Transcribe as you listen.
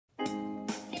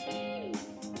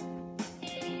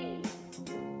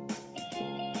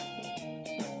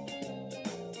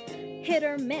hit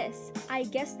or miss, I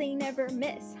guess they never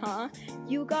miss, huh?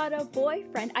 You got a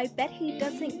boyfriend, I bet he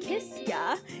doesn't kiss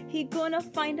ya. He gonna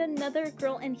find another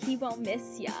girl and he won't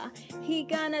miss ya. He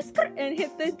gonna skirt and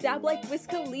hit the dab like Wiz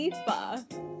Khalifa.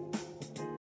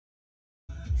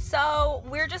 So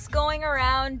we're just going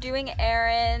around doing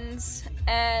errands,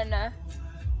 and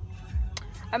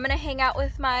I'm gonna hang out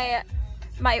with my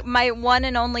one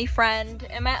and only friend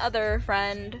and my other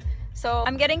friend. So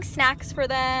I'm getting snacks for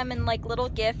them and like little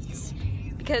gifts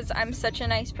because I'm such a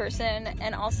nice person,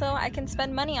 and also I can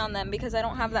spend money on them because I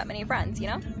don't have that many friends, you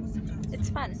know?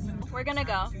 It's fun. We're gonna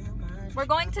go. We're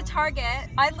going to Target.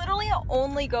 I literally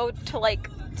only go to like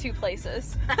 2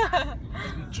 places.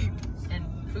 Cheap and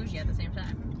bougie at the same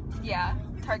time. Yeah,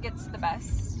 Target's the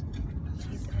best.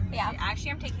 Yeah.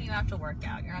 Actually, I'm taking you out to work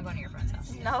out. You're not going to your friend's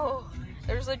house. No,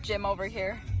 there's a gym over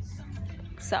here.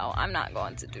 So I'm not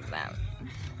going to do that.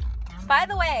 By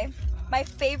the way, my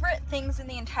favorite things in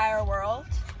the entire world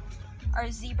are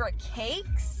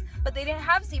ZebraCakes, but they didn't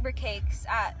have ZebraCakes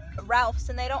at Ralph's,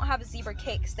 and they don't have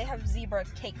ZebraCakes. They have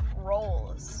ZebraCake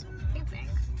rolls. Same thing.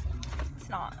 It's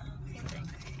not. Same thing.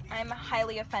 I'm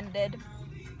highly offended.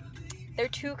 They're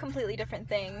 2 completely different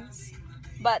things,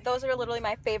 but those are literally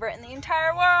my favorite in the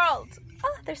entire world.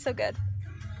 Oh, they're so good.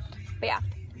 But yeah,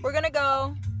 we're gonna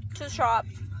go to the shop,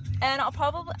 and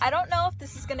I don't know if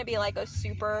this is gonna be like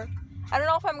I don't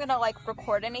know if I'm gonna like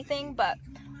record anything, but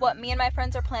what me and my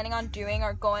friends are planning on doing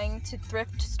are going to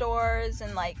thrift stores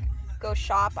and like go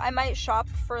shop. I might shop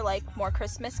for like more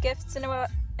Christmas gifts and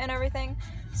everything.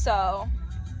 So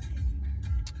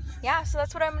yeah, so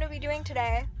that's what I'm gonna be doing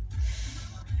today.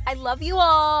 I love you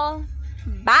all.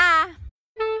 Bye.